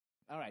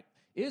All right.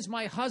 Is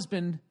my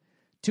husband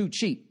too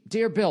cheap?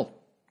 Dear Bill,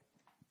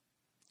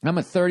 I'm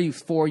a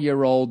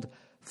 34-year-old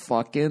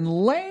fucking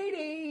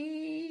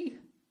lady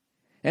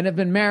and have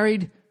been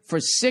married for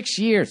 6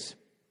 years.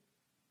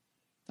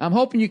 I'm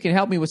hoping you can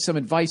help me with some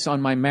advice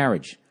on my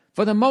marriage.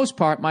 For the most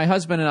part, my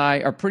husband and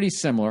I are pretty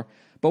similar,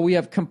 but we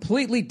have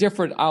completely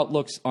different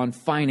outlooks on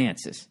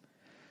finances.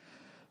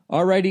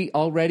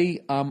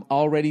 I'm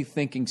already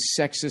thinking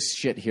sexist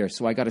shit here,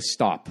 so I got to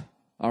stop.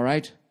 All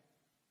right?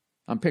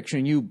 I'm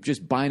picturing you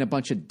just buying a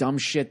bunch of dumb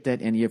shit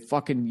and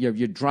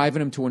you're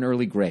driving him to an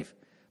early grave.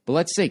 But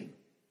let's see.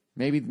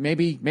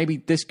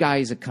 Maybe this guy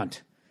is a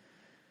cunt.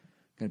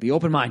 Gonna be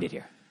open-minded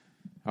here.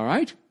 All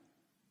right?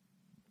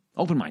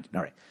 Open-minded.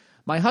 All right.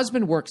 My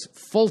husband works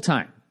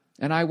full-time,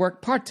 and I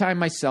work part-time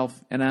myself,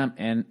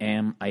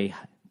 My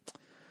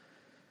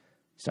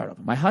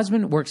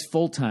husband works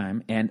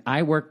full-time, and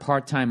I work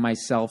part-time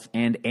myself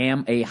and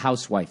am a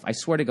housewife. I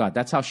swear to God,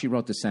 that's how she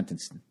wrote the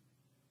sentence.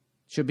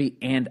 Should be,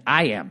 and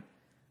I am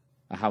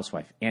a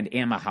housewife, and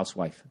am a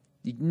housewife.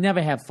 You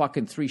never have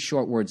fucking 3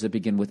 short words that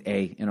begin with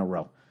A in a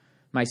row.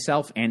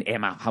 Myself and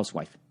am a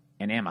housewife,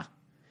 and am a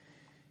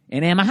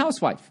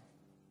housewife.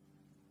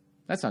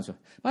 That sounds good.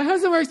 My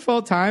husband works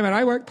full-time, and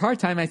I work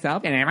part-time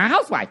myself, and am a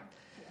housewife.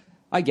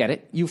 I get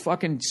it. You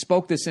fucking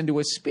spoke this into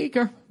a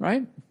speaker,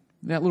 right?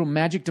 That little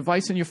magic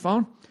device in your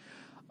phone.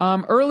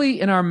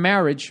 Early in our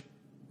marriage,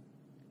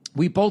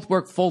 we both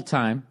worked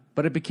full-time,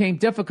 but it became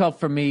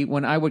difficult for me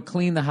when I would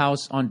clean the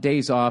house on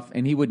days off,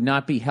 and he would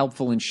not be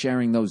helpful in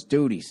sharing those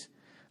duties.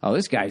 Oh,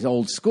 this guy's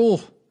old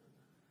school.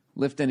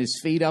 Lifting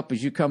his feet up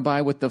as you come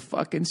by with the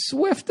fucking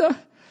Swifter.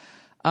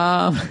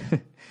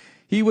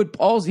 He would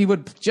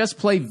just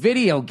play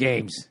video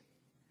games.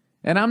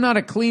 And I'm not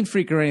a clean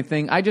freak or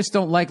anything. I just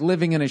don't like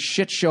living in a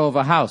shit show of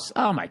a house.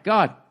 Oh, my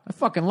God. I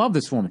fucking love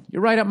this woman.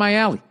 You're right up my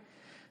alley.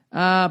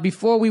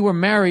 Before we were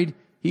married,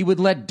 he would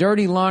let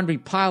dirty laundry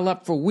pile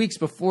up for weeks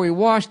before he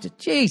washed it.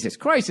 Jesus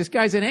Christ, this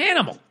guy's an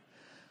animal.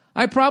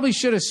 I probably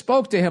should have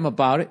spoke to him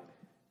about it.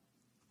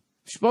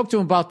 Spoke to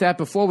him about that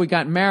before we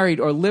got married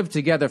or lived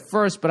together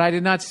first, but I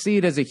did not see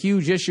it as a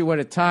huge issue at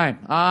a time.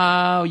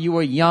 Oh, you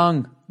were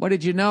young. What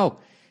did you know?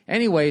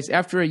 Anyways,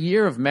 after a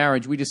year of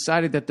marriage, we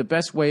decided that the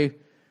best way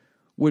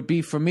would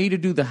be for me to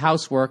do the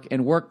housework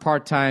and work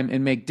part-time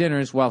and make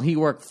dinners while he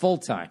worked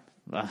full-time.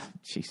 Oh,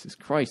 Jesus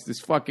Christ, this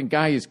fucking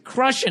guy is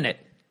crushing it.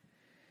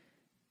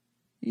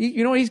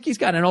 You know, he's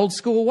got an old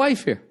school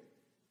wife here.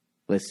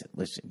 Listen,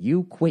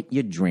 you quit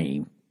your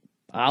dream.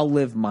 I'll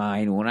live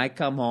mine. When I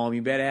come home,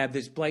 you better have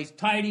this place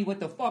tidy with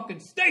the fucking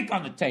steak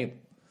on the table.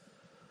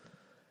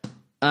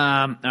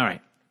 All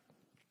right.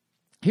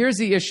 Here's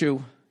the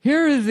issue.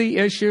 Here is the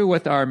issue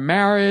with our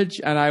marriage,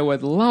 and I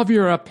would love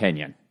your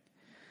opinion.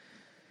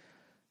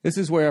 This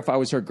is where if I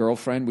was her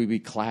girlfriend, we'd be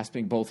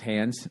clasping both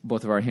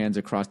of our hands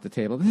across the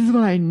table. This is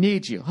when I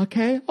need you,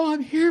 okay? Oh,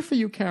 I'm here for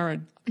you,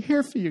 Karen. I'm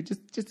here for you.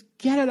 Just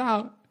get it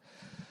out.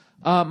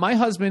 My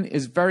husband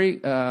is very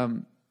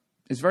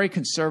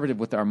conservative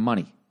with our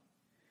money.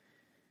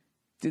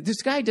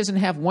 This guy doesn't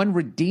have one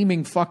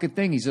redeeming fucking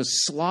thing. He's a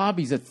slob.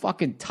 He's a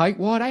fucking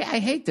tightwad. I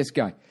hate this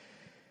guy.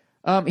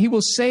 He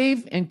will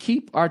save and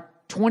keep our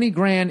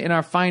 $20,000 in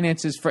our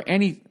finances for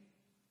any...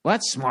 Well,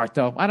 that's smart,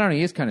 though. I don't know.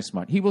 He is kind of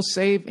smart. He will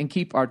save and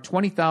keep our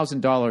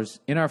 $20,000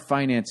 in our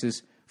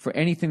finances for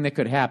anything that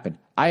could happen.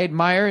 I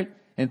admire it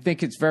and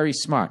think it's very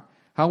smart.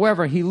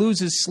 However, he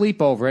loses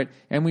sleep over it,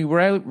 and we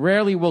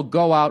rarely will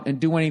go out and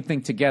do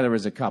anything together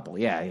as a couple.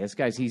 Yeah, this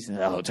guy's, he's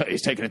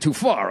taking it too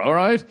far, all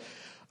right?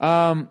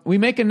 We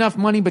make enough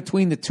money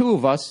between the two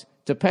of us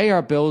to pay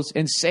our bills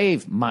and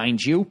save,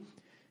 mind you.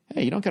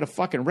 Hey, you don't got to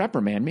fucking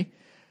reprimand me.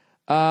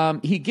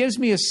 He gives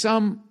me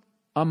some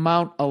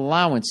amount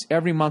allowance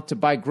every month to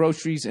buy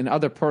groceries and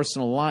other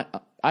personal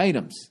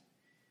items.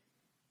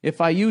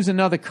 If I use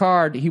another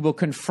card, he will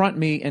confront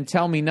me and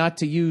tell me not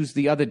to use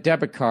the other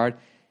debit card.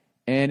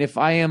 And if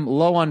I am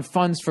low on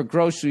funds for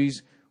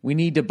groceries, we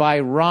need to buy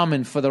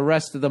ramen for the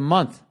rest of the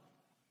month.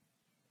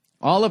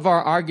 All of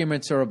our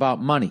arguments are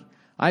about money.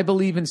 I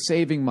believe in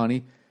saving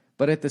money,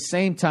 but at the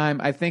same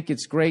time, I think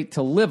it's great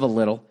to live a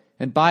little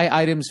and buy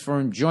items for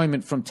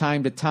enjoyment from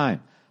time to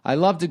time. I'd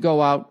love to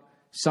go out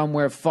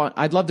somewhere fun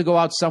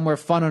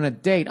on a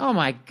date. Oh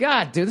my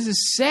God, dude, this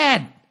is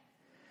sad.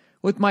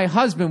 With my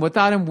husband,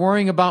 without him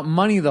worrying about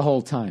money the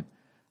whole time.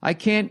 I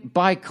can't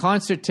buy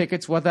concert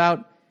tickets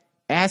without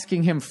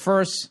asking him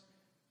first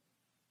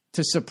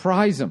to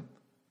surprise him.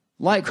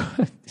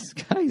 This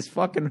guy is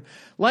fucking...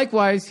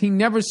 Likewise, he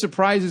never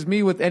surprises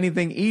me with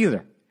anything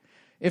either.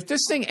 If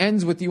this thing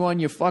ends with you on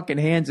your fucking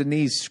hands and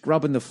knees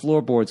scrubbing the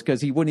floorboards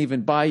because he wouldn't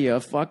even buy you a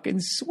fucking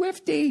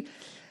Swiftie,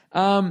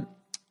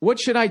 what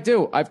should I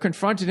do? I've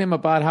confronted him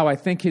about how I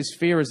think his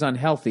fear is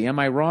unhealthy. Am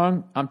I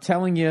wrong? I'm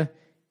telling you.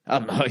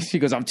 She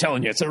goes, I'm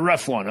telling you, it's a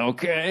rough one,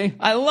 okay?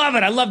 I love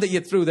it. I love that you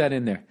threw that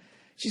in there.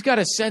 She's got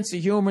a sense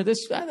of humor.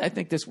 I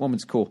think this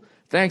woman's cool.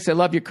 Thanks. I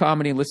love your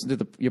comedy and listen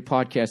to your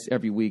podcast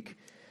every week.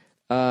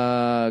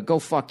 Go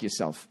fuck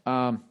yourself.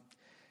 All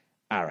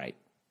right.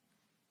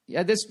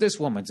 Yeah, this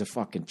woman's a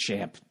fucking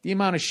champ. The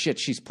amount of shit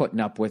she's putting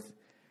up with.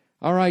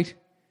 All right?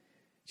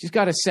 She's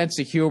got a sense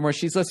of humor.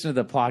 She's listening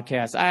to the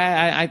podcast.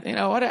 You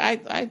know what?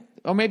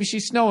 Or maybe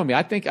she's snowing me.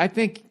 I think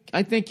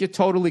you're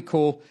totally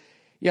cool.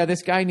 Yeah,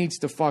 this guy needs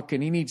to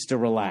he needs to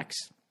relax.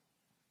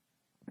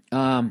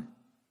 I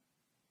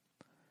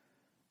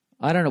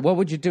don't know. What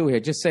would you do here?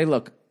 Just say,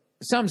 look,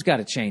 something's got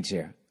to change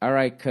here. All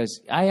right?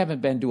 Because I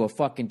haven't been to a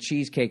fucking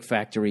cheesecake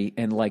factory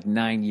in like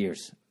 9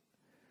 years.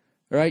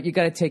 All right? You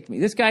got to take me.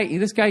 This guy,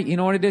 you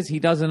know what it is? He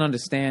doesn't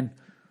understand.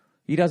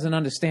 He doesn't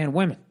understand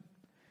women.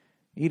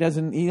 He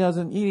doesn't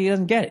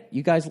get it.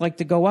 You guys like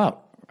to go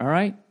out. All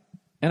right?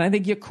 And I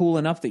think you're cool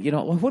enough that,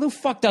 who the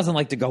fuck doesn't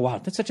like to go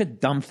out? That's such a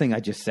dumb thing I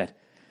just said.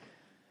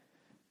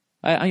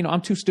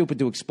 I'm too stupid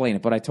to explain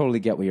it, but I totally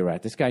get where you're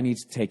at. This guy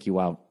needs to take you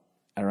out.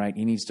 All right?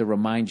 He needs to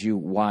remind you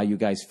why you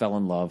guys fell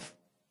in love.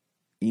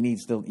 He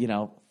needs to,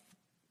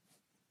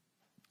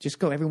 just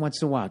go every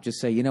once in a while. Just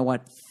say, you know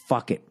what?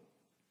 Fuck it.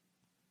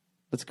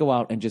 Let's go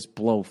out and just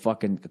blow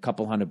fucking a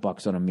couple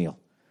 $100 on a meal.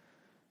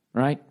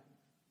 Right?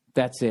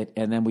 That's it.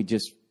 And then we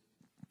just,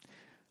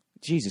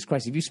 Jesus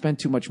Christ, if you spend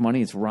too much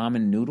money, it's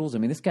ramen noodles. I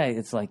mean, this guy,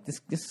 it's like,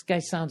 this guy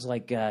sounds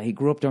like he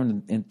grew up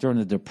during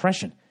the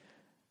Depression.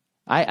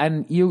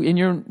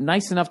 You're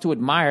nice enough to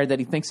admire that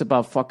he thinks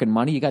about fucking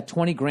money. You got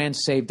 20 grand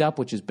saved up,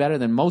 which is better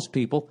than most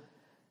people.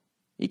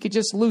 You could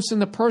just loosen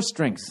the purse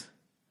strings.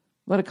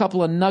 Let a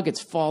couple of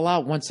nuggets fall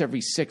out once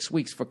every 6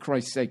 weeks, for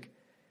Christ's sake.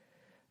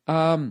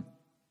 What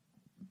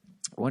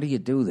do you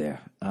do there?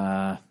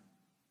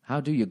 How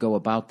do you go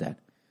about that?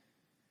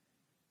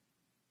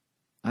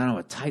 I don't know,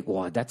 a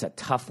tightwad, that's a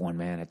tough one,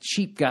 man. A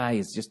cheap guy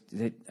is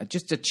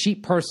just a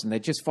cheap person. They're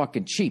just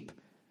fucking cheap.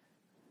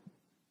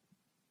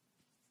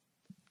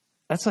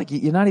 That's like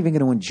you're not even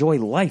going to enjoy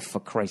life, for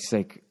Christ's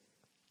sake.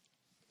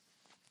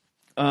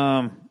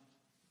 I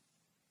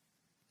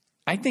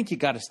think you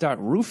got to start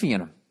roofing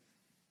them.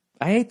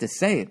 I hate to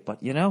say it, but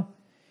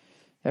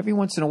every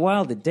once in a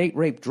while the date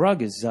rape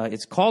drug is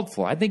it's called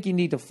for. I think you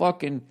need to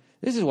fucking.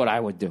 This is what I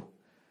would do.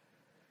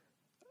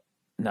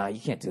 No, you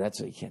can't do that.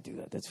 So you can't do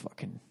that. That's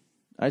fucking.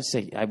 I'd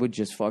say I would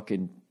just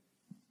fucking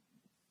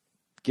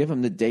give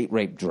him the date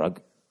rape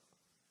drug,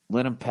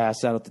 let him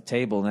pass out at the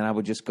table, and then I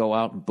would just go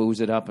out and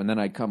booze it up, and then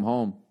I'd come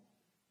home,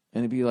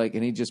 and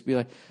he'd just be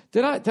like,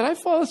 "Did I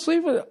fall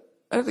asleep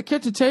at the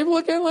kitchen table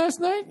again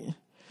last night?"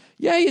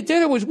 Yeah, you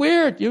did. It was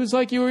weird. It was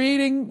like you were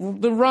eating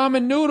the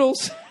ramen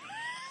noodles.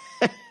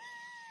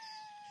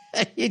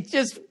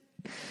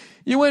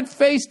 You went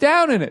face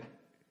down in it.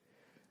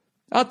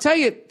 I'll tell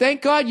you,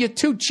 thank God you're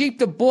too cheap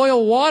to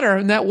boil water,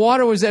 and that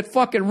water was at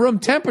fucking room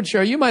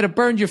temperature. You might have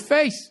burned your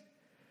face.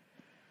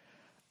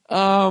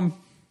 You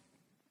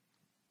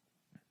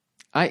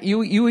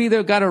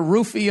either got to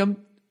roofie him,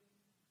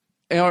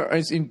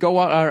 or go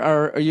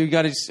out, or you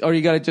got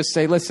to just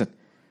say, listen,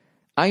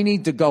 I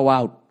need to go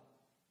out.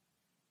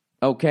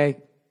 Okay,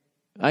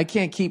 I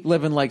can't keep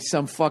living like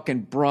some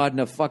fucking broad in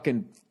a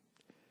fucking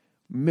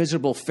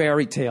miserable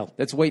fairy tale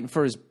that's waiting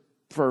for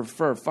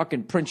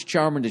fucking Prince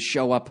Charming to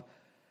show up.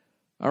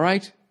 All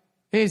right?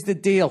 Here's the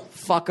deal,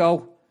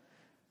 fucko.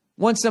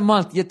 Once a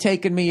month, you're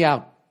taking me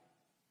out.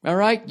 All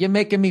right? You're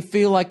making me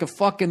feel like a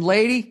fucking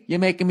lady. You're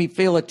making me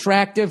feel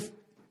attractive.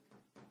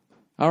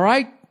 All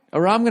right?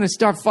 Or I'm going to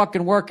start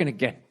fucking working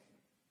again.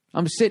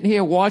 I'm sitting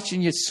here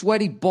watching your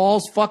sweaty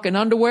balls fucking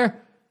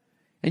underwear,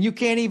 and you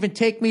can't even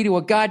take me to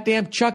a goddamn Chuck